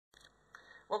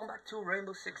Welcome back to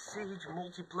Rainbow Six Siege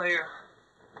multiplayer.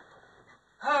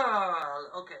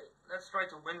 Okay, let's try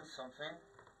to win something.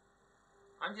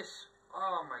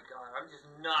 Oh my god, I'm just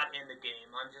not in the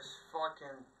game. I'm just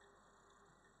fucking,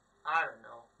 I don't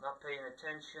know, not paying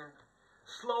attention.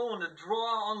 Slow on the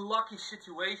draw, unlucky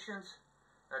situations.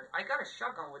 I got a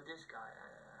shotgun with this guy.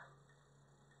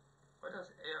 What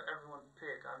does everyone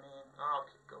pick? I mean, I'll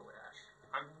go with Ash.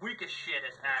 I'm weak as shit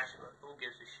as Ash, but who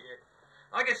gives a shit?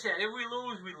 Like I said, if we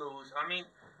lose, we lose. I mean,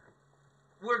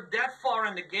 we're that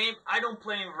far in the game. I don't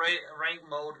play in ranked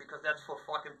mode because that's for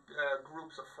fucking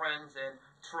groups of friends and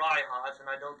tryhards,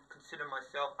 and I don't consider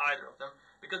myself either of them.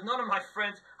 Because none of my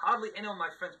friends, hardly any of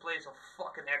my friends plays on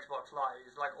fucking Xbox Live.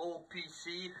 It's like old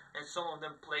PC, and some of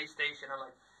them PlayStation. I'm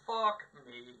like, fuck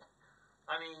me.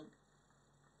 I mean,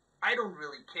 I don't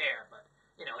really care, but,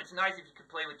 you know, it's nice if you can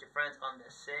play with your friends on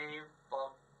the same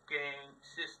fucking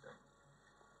system.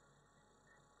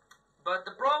 But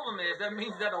the problem is, that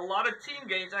means that a lot of team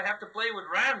games I have to play with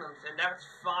randoms, and that's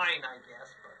fine, I guess,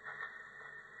 but,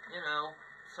 you know,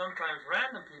 sometimes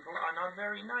random people are not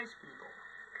very nice people.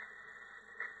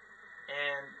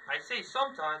 And I say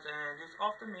sometimes, and this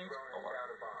often means a lot.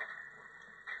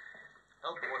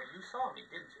 Oh boy, you saw me,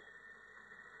 didn't you?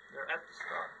 You're at the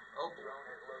start. Oh boy.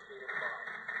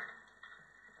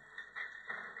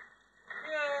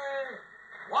 Yay!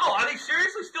 Wow, are they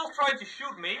seriously still trying to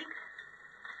shoot me?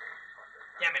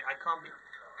 Damn it, I can't be...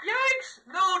 Yikes!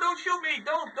 No, don't shoot me!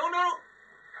 Don't, no!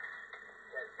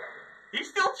 He's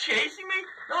still chasing me?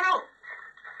 No.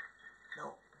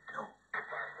 No.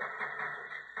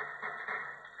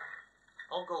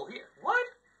 I'll go here. What?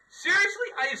 Seriously?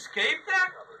 I escaped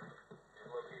that?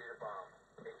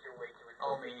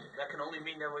 Oh man, that can only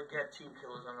mean that we get team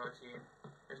killers on our team.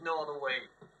 There's no other way.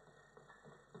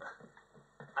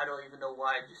 I don't even know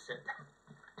why I just said that.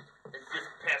 It's just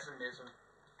pessimism.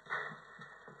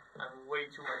 I'm way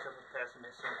too much of a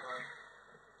pessimist sometimes.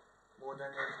 More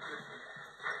than it's good for me.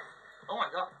 Oh my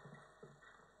god.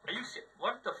 Are you sick?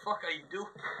 What the fuck are you doing?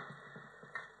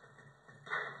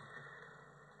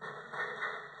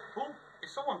 Who?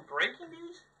 Is someone breaking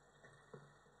these?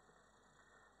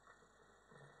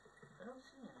 I don't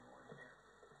see anyone here.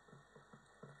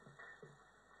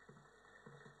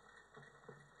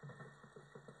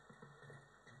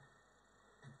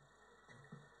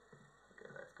 Okay,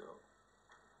 let's go.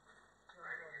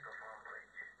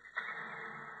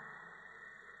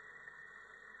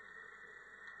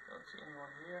 Don't see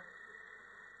anyone here.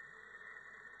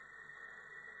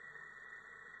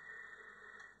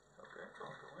 Okay, I'll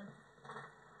go in.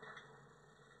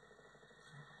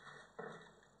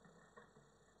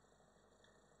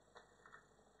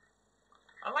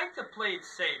 I like to play it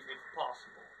safe if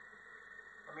possible.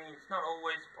 I mean, it's not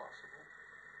always possible.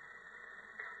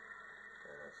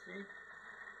 Okay, let's see.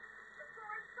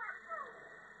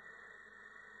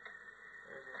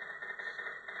 There's it.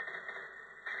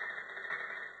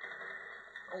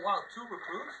 Oh wow, 2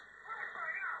 recruits?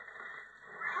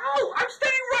 How? I'm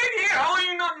standing right here! How are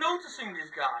you not noticing this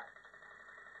guy?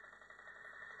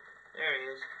 There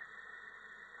he is.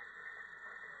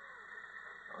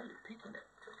 Oh, you're peeking it.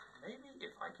 Maybe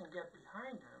if I can get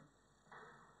behind him.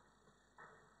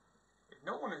 If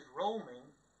no one is roaming,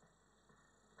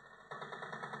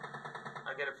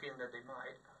 I get a feeling that they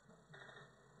might.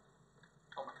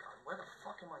 Oh my god, where the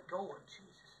fuck am I going?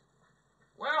 Jesus.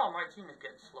 Well, my team is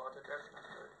getting slaughtered. That's not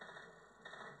good.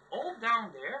 All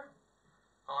down there?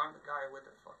 Oh, I'm the guy with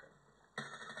the fucking...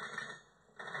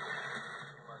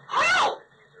 How?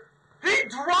 He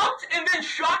dropped and then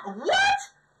shot? What?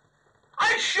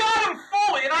 I shot him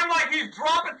fully, and I'm like, he's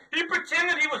dropping. He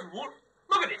pretended he was...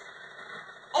 Look at this.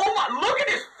 Oh my, look at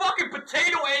this fucking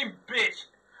potato aim bitch.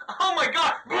 Oh my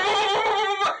god.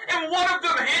 And one of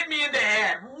them hit me in the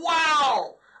head.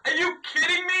 Wow. Are you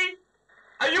kidding me?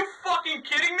 Are you fucking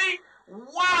kidding me?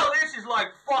 Wow, this is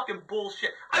like fucking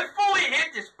bullshit. I fully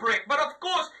hit this prick, but of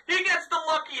course, he gets the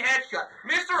lucky headshot.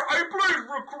 Mr. I play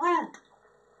recruit.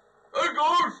 Hey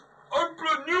guys, I'm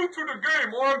new to the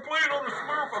game, or I'm playing on the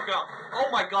Smurf account. Oh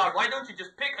my god, why don't you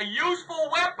just pick a useful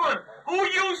weapon? Who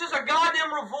uses a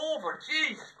goddamn revolver?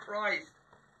 Jesus Christ.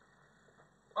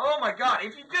 Oh my god,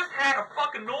 if you just had a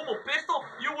fucking normal pistol,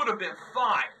 you would have been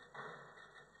fine.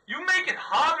 You make it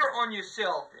harder on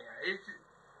yourself there.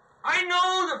 I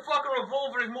know the fucking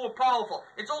revolver is more powerful.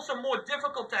 It's also more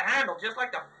difficult to handle, just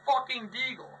like the fucking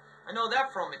deagle. I know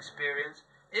that from experience.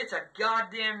 It's a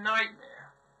goddamn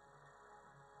nightmare.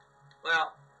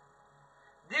 Well,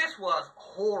 this was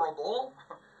horrible.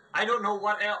 I don't know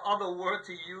what other word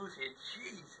to use here.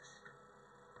 Jesus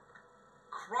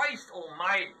Christ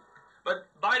almighty. But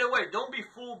by the way, don't be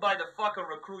fooled by the fucking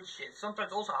recruit shit.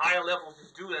 Sometimes also higher levels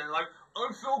just do that and like,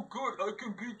 I'm so good, I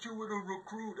can beat you with a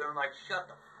recruit. And I'm like, shut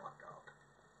the fuck up.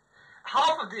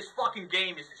 Half of this fucking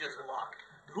game is just luck.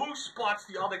 Who spots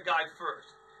the other guy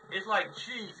first? It's like,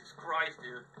 Jesus Christ,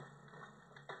 dude.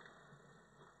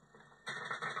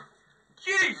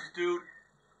 Jesus, dude.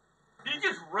 He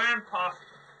just ran past.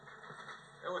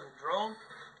 There was a drone.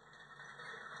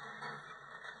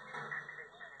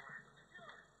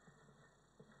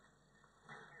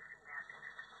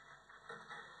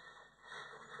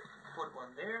 Put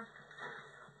one there.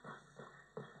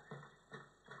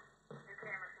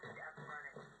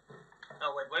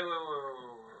 Oh, wait.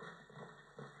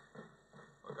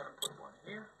 We're gonna put one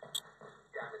here.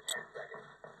 Down to 10 seconds.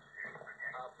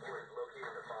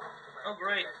 Located the bomb. Oh,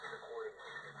 great.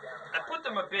 I put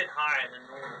them a bit higher than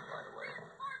normal, by the way.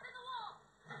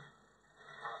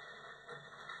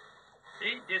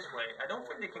 See, this way. I don't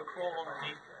think they can crawl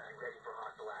underneath that. Ready for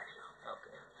hostile action.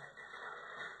 Okay.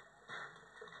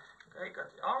 Okay, got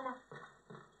the armor.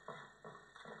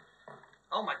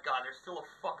 Oh my god, there's still a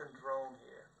fucking drone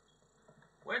here.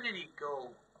 Where did he go?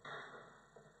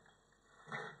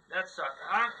 That sucks.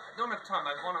 I don't have time.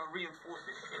 I want to reinforce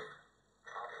this shit.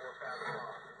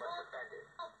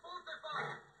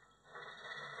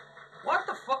 What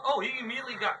the fuck? Oh, he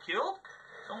immediately got killed?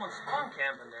 Someone spawn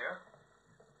camping there.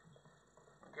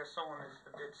 I guess someone is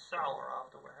a bit sour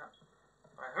after what happened.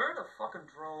 I heard a fucking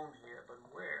drone here, but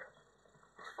where?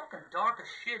 It's fucking dark as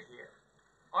shit here.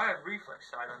 I have reflex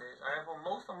sight on this. I have on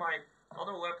most of my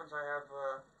other weapons. I have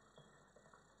the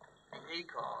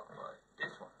ACOG, but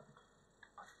this one,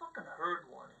 I fucking heard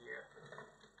one here.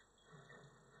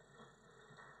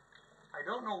 I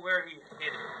don't know where he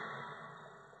hit it.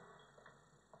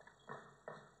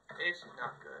 This is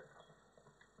not good.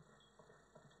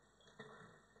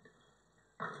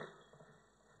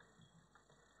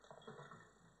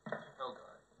 Oh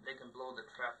god, they can blow the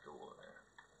trapdoor there.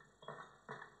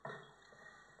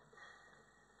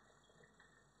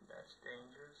 That's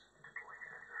dangerous.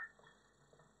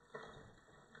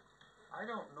 I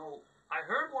don't know. I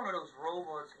heard one of those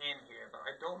robots in here, but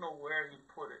I don't know where he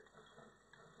put it.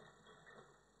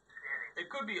 It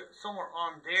could be somewhere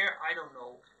on there, I don't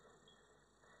know.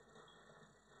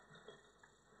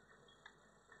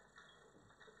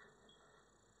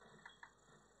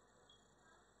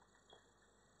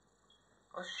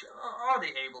 Are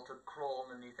they able to crawl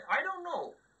underneath it? I don't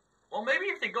know. Well, maybe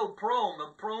if they go prone, the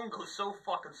prone goes so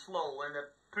fucking slow and it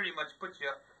pretty much puts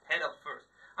your head up first.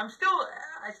 I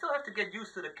still have to get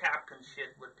used to the Capcom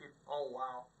shit with people. Oh,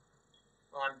 wow.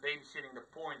 Well, I'm babysitting the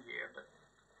point here, but,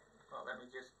 well, let me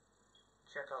just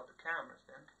check out the cameras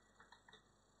then.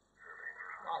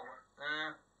 Oh,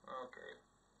 okay.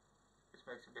 This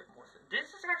makes a bit more sense. This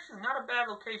is actually not a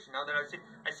bad location now that I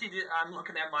see this, I'm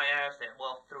looking at my ass there.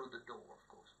 Well, through the door, of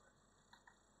course.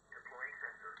 Deploying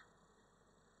sensor.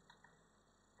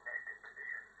 Nest in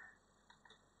position.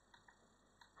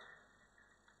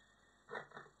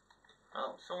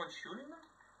 Oh, someone's shooting them?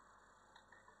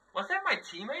 Was that my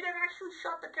teammate that actually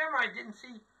shot the camera? I didn't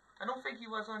see. I don't think he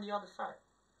was on the other side.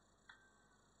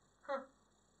 Huh.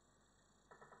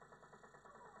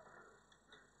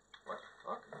 What the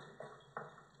fuck?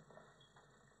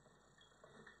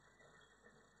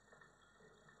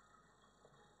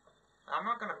 I'm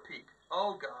not gonna peek.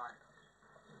 Oh god.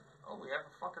 Oh, we have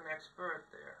a fucking expert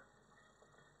there.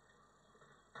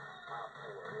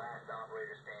 Last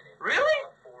operator standing.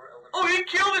 Really? Oh, he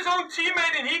killed his own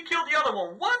teammate and he killed the other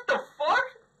one. What the fuck?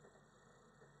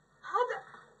 How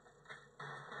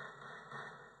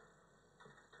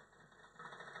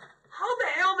the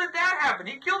hell did that happen?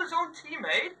 He killed his own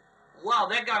teammate? Wow,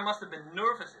 that guy must have been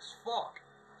nervous as fuck.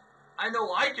 I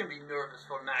know I can be nervous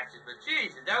for matches, but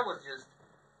Jesus, that was just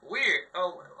weird.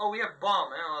 Oh, we have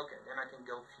bomb. Oh, okay, then I can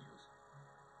go fuse.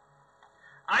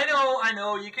 I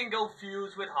know, you can go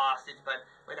fuse with hostage, but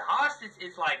with hostage,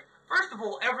 it's like, first of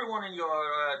all, everyone in your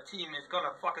team is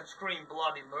gonna fucking scream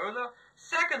bloody murder.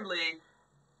 Secondly,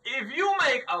 if you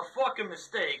make a fucking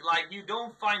mistake, like you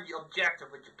don't find the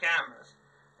objective with your cameras,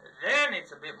 then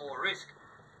it's a bit more risky.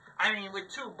 I mean, with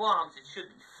 2 bombs, it should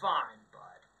be fine,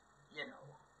 but, you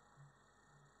know.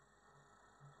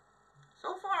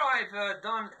 So far, I've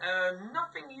done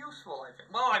nothing useful, I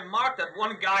think. Well, I marked that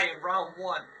one guy in round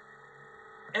 1.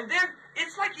 And then,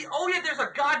 it's like, oh yeah, there's a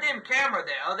goddamn camera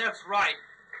there. Oh, that's right.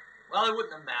 Well, it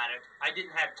wouldn't have mattered. I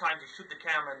didn't have time to shoot the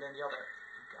camera and then the other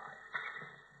guy.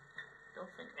 Don't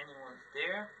think anyone's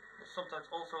there. There's sometimes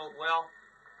also, well,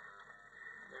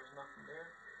 there's nothing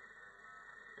there.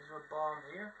 Is there a bomb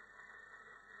here?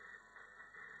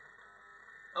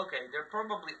 Okay, they're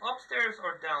probably upstairs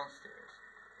or downstairs.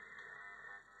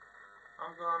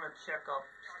 I'm gonna check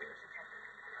upstairs.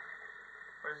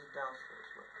 Where's it downstairs?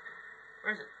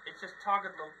 Where is it? It says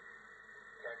target low.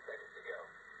 10 seconds to go.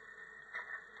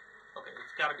 Okay,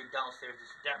 it's gotta be downstairs.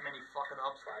 There's that many fucking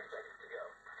 5 upstairs. seconds to go.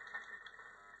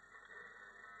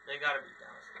 They gotta be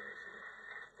downstairs here.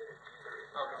 The defuser is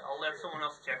Okay, I'll let someone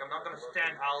else check. I'm not gonna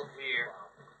stand out here.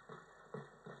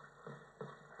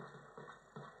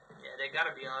 Yeah, they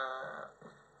gotta be,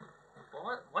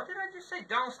 what did I just say?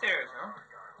 Downstairs, huh?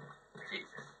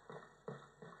 Jesus.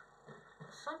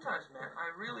 Sometimes, man,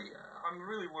 I'm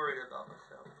really worried about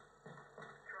myself.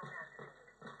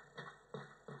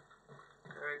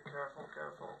 Very careful,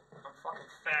 careful. I'm fucking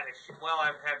fat as shit. Well,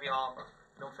 I have heavy armor.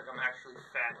 I don't think I'm actually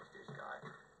fat as this guy.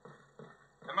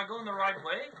 Am I going the right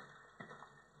way?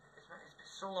 It's been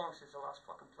so long since I last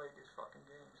fucking played this fucking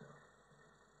game, so...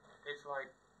 It's like...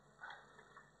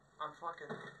 I'm fucking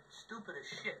stupid as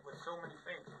shit with so many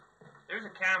things. There's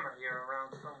a camera here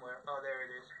around somewhere. Oh, there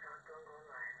it is.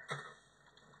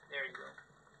 There you go.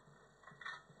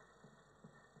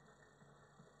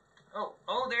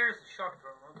 Oh, there's the shock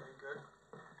drum. Okay, good.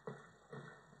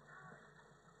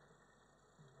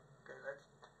 Okay, let's...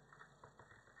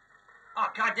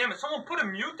 Ah, goddammit, someone put a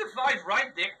mute device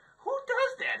right there. Who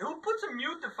does that? Who puts a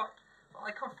mute device? Well,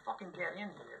 I can't fucking get in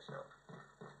here, so...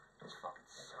 This fucking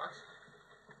sucks.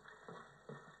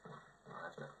 I'll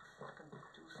have to fucking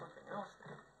do something else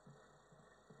then.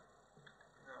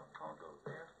 No, can't go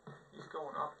there. He's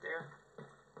going up there.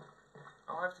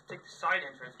 I'll have to take the side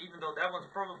entrance, even though that one's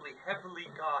probably heavily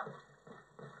guarded.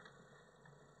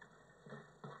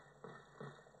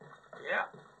 Yeah.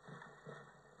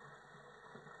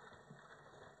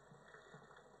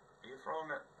 You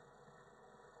throwing it?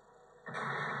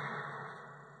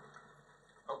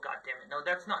 Oh, god damn it. No,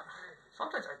 that's not.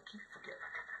 Sometimes I keep forgetting.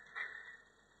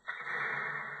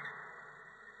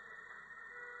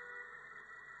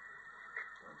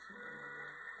 Don't see anyone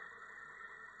there.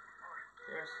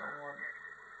 There's someone.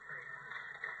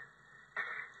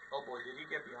 Oh boy, did he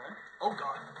get behind? Oh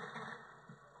god.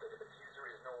 The defuser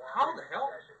is no longer How the in hell?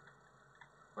 possession.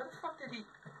 Where the fuck did he...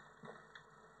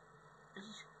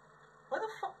 Where the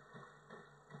fuck...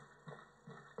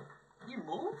 He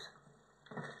moved?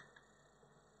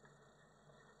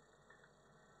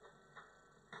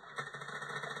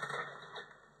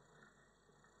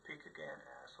 Peek again,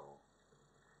 asshole.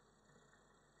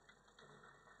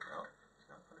 No, it's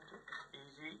not gonna do it.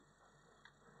 Easy.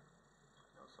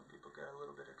 You know, some people get a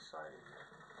little bit excited here.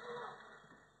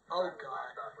 Oh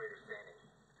god. Last operator standing.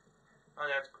 Oh,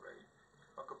 that's great.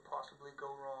 What could possibly go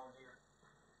wrong here?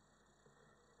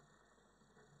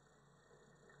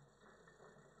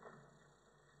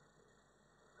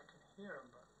 I can hear him,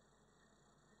 but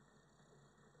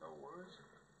no words.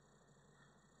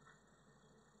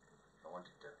 I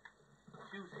wanted to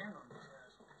fuse in on these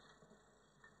assholes.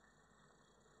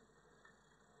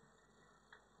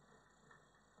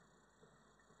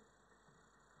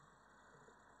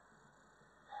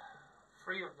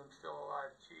 Three of them still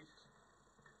alive, Jesus.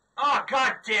 Ah,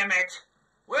 god damn it!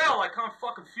 Well, I can't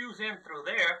fucking fuse in through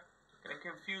there. Can I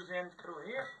fuse in through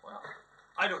here? Well,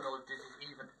 I don't know if this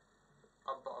is even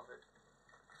above it.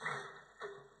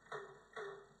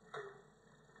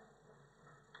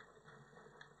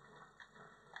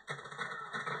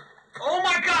 Oh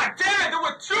my god, damn it, there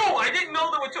were two! I didn't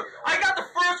know there were two. I got the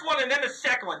first one and then the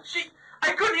second one. Gee,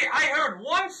 I couldn't hear. I heard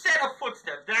one set of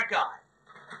footsteps, that guy.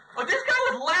 Oh, this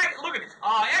guy was lagging. Look at this.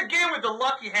 Again with the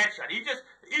lucky headshot. He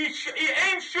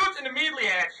aims, shoots, and immediately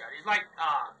headshot. He's like,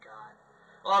 oh, God.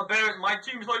 Well, better, my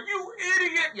team's like, you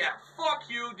idiot. Yeah, fuck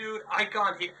you, dude. I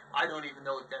can't hear. I don't even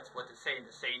know if that's what to say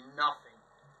nothing.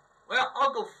 Well,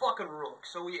 I'll go fucking rook,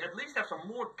 so we at least have some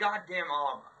more goddamn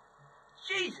armor.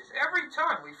 Jesus, every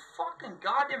time we fucking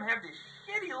goddamn have this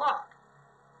shitty luck.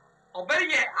 Or better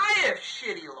yet, I have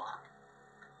shitty luck.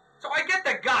 So I get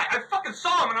that guy. I fucking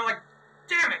saw him, and I'm like,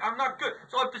 damn it, I'm not good.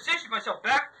 So I positioned myself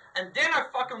back, and then I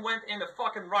fucking went in the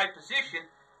fucking right position,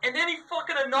 and then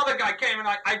another guy came, and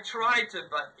I tried to,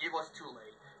 but it was too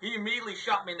late. He immediately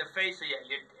shot me in the face, so yeah,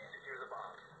 you're dead. Secure the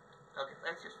bomb. Okay,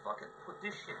 let's just fucking put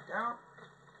this shit down.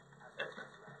 That's not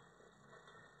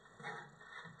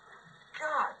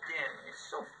God damn it, it's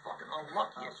so fucking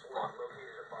unlucky as fuck.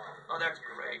 Located a bomb. Oh, that's Use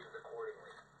great. defenses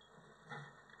accordingly.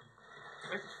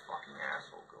 Where's this fucking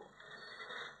asshole going?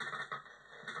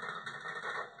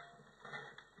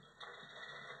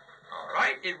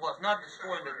 Alright, it was not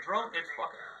destroying the drone, it's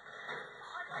fucking...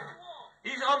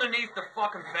 He's underneath the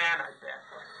fucking van, I bet.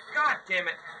 God damn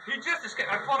it. He just escaped.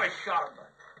 I thought I shot him,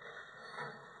 but...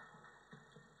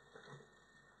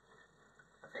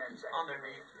 I think he's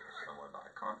underneath here somewhere, but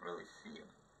I can't really see him.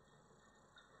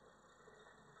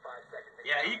 5 seconds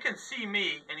Yeah, he can see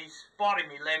me, and he's spotting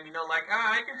me, letting me know, like,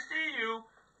 I can see you.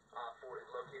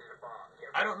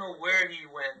 I don't know where he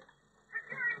went.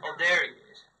 Oh, there he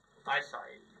is. I saw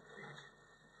you, bitch.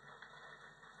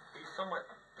 He's somewhat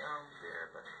down there,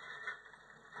 but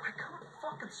I can't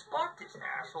fucking spot this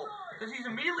asshole, because he's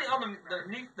immediately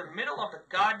underneath the middle of the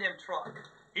goddamn truck.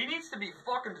 He needs to be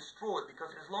fucking destroyed,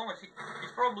 because as long as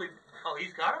he's probably... Oh,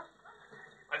 he's got him?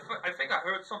 I think I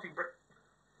heard something break...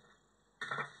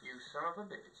 You son of a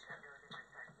bitch.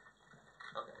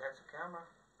 Okay, that's a camera.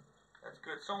 That's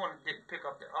good. Someone didn't pick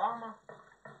up their armor.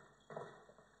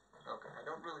 Okay, I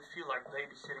don't really feel like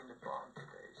babysitting the bomb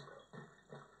today, so...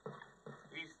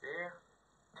 He's there.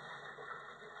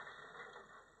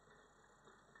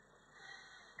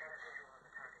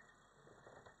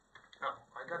 Oh,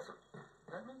 I got some...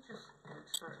 Let me just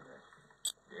insert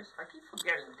this. I keep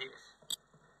forgetting this.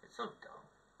 It's so dumb.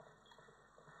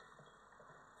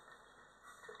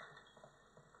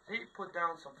 See, put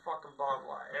down some fucking barbed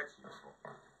wire. That's useful.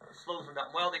 It slows them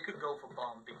down. Well, they could go for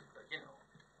bomb B, but you know.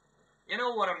 You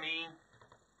know what I mean?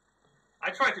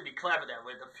 I tried to be clever there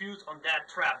with the fuse on that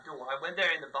trap door. I went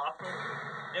there in the bathroom,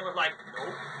 and it was like,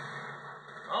 nope.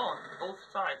 Oh, on both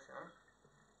sides, huh?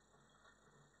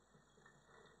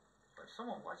 But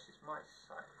someone watches my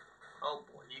side. Oh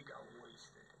boy, he got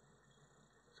wasted.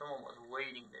 Someone was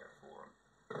waiting there for him.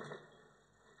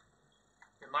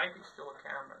 There might be still a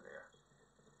camera there.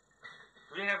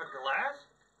 Do they have a glass?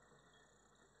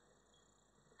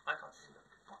 I can't see a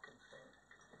fucking thing.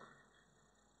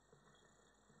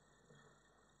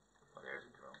 Oh, there's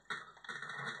a drone.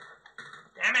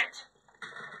 Damn it!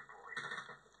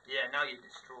 Yeah, now you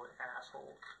destroyed,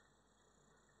 asshole.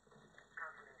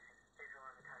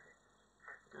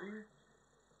 Do you?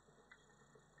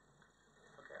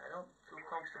 Okay, I don't feel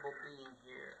comfortable being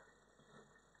here.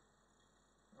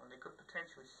 Well, they could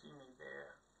potentially see me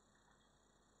there.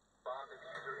 Bomb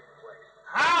defuser in place.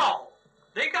 How?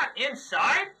 They got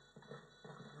inside?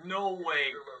 No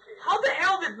way. How the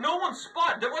hell did no one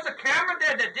spot? There was a camera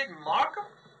there that didn't mark him?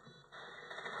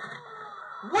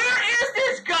 Where is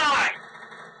this guy?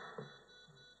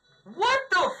 What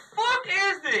the fuck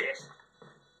is this?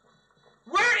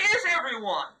 Where is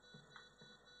everyone?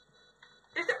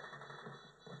 Is there...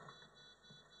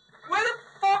 Where the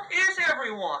fuck is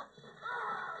everyone?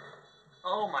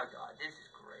 Oh my god, this is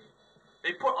great.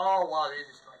 They put... Oh wow, this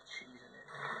is like cheese in it.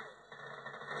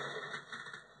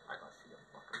 I can't see a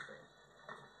fucking thing.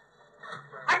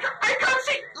 I can't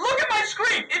see! Look at my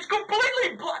screen! It's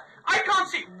completely black! I can't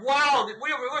see! Wow,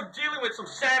 we were dealing with some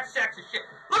sad sexy shit.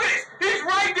 Look at this! He's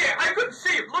right there! I couldn't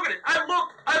see him! Look at it! I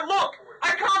look!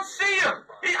 I can't see him!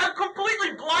 I'm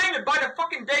completely blinded by the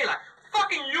fucking daylight.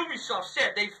 Fucking Ubisoft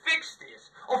said they fixed this.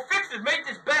 Or fixed it, made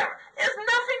this better. It's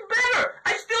nothing better!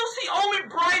 I still see only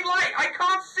bright light. I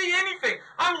can't see anything.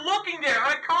 I'm looking there.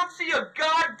 I can't see a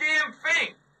goddamn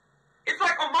thing. It's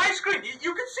like on my screen.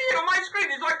 You can see it on my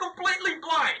screen. It's like completely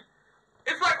blind.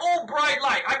 It's like all bright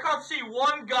light. I can't see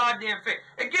one goddamn thing.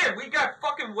 Again, we got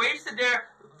fucking wasted there.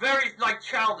 Very, like,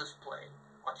 childish play.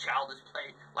 Or childish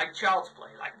play. Like child's play.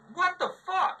 Like, what the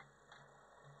fuck?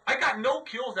 I got no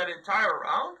kills that entire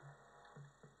round?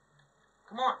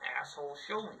 Come on, asshole.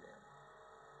 Show me them.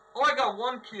 Oh, I got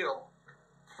 1 kill.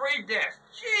 3 deaths.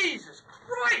 Jesus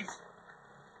Christ.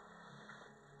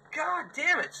 God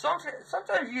damn it.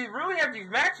 Sometimes you really have these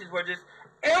matches where just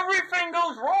everything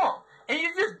goes wrong. And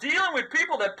you're just dealing with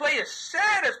people that play as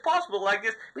sad as possible like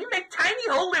this. We make tiny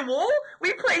hole in wall?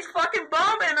 We place fucking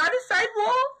bomb in other side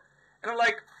wall? And I'm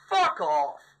like, fuck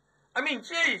off. I mean,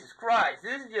 Jesus Christ.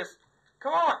 This is just...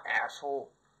 Come on,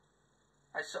 asshole.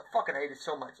 I fucking hate it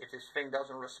so much if this thing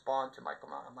doesn't respond to my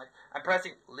command. I'm like, I'm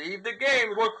pressing leave the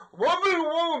game. It's like, what do you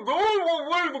want to do? You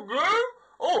want to leave the game?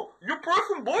 Oh, you're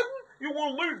pressing button? You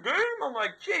want to leave the game? I'm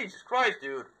like, Jesus Christ,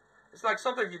 dude. It's like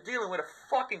sometimes you're dealing with a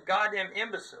fucking goddamn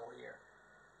imbecile here.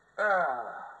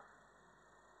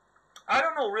 I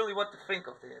don't know really what to think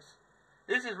of this.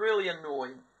 This is really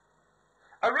annoying.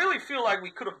 I really feel like we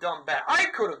could have done better. I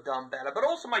could have done better, but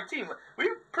also my team. We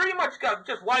pretty much got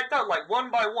just wiped out like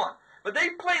 1 by 1. But they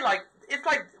play like, it's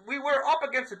like we were up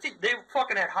against a team. They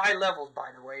fucking had high levels, by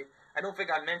the way. I don't think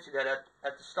I mentioned that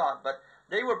at the start, but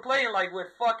they were playing like with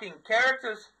fucking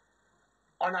characters,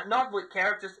 or not with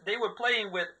characters. They were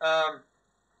playing with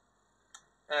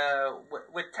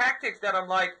tactics that I'm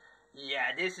like,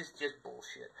 yeah, this is just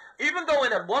bullshit. Even though in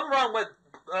that one round with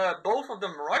both of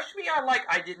them rushed me,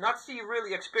 I did not see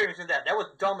really experience in that. That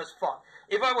was dumb as fuck.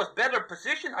 If I was better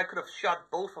positioned, I could have shot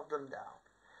both of them down.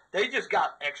 They just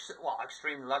got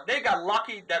extreme luck. They got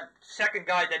lucky that second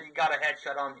guy that he got a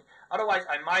headshot on me. Otherwise,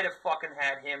 I might have fucking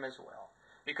had him as well.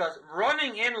 Because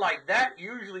running in like that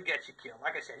usually gets you killed.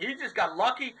 Like I said, he just got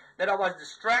lucky that I was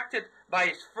distracted by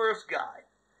his first guy.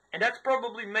 And that's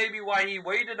probably maybe why he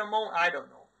waited a moment. I don't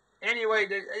know. Anyway,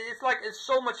 it's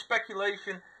so much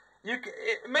speculation.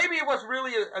 Maybe it was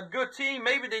really a good team.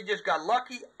 Maybe they just got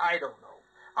lucky. I don't know.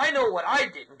 I know what I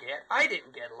didn't get. I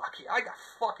didn't get lucky. I got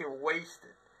fucking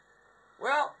wasted.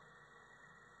 Well,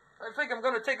 I think I'm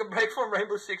going to take a break from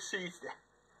Rainbow Six Siege then.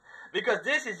 Because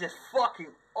this is just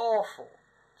fucking awful.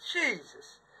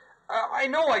 Jesus. I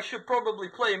know I should probably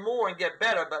play more and get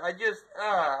better, but I'm just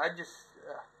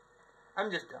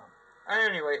done.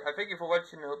 Anyway, I thank you for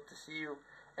watching. I hope to see you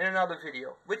in another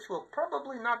video, which will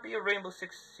probably not be a Rainbow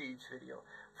Six Siege video,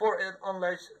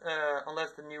 unless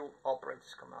the new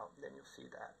operators come out, then you'll see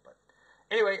that. But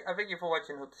anyway, I thank you for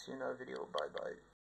watching. I hope to see you in another video. Bye bye.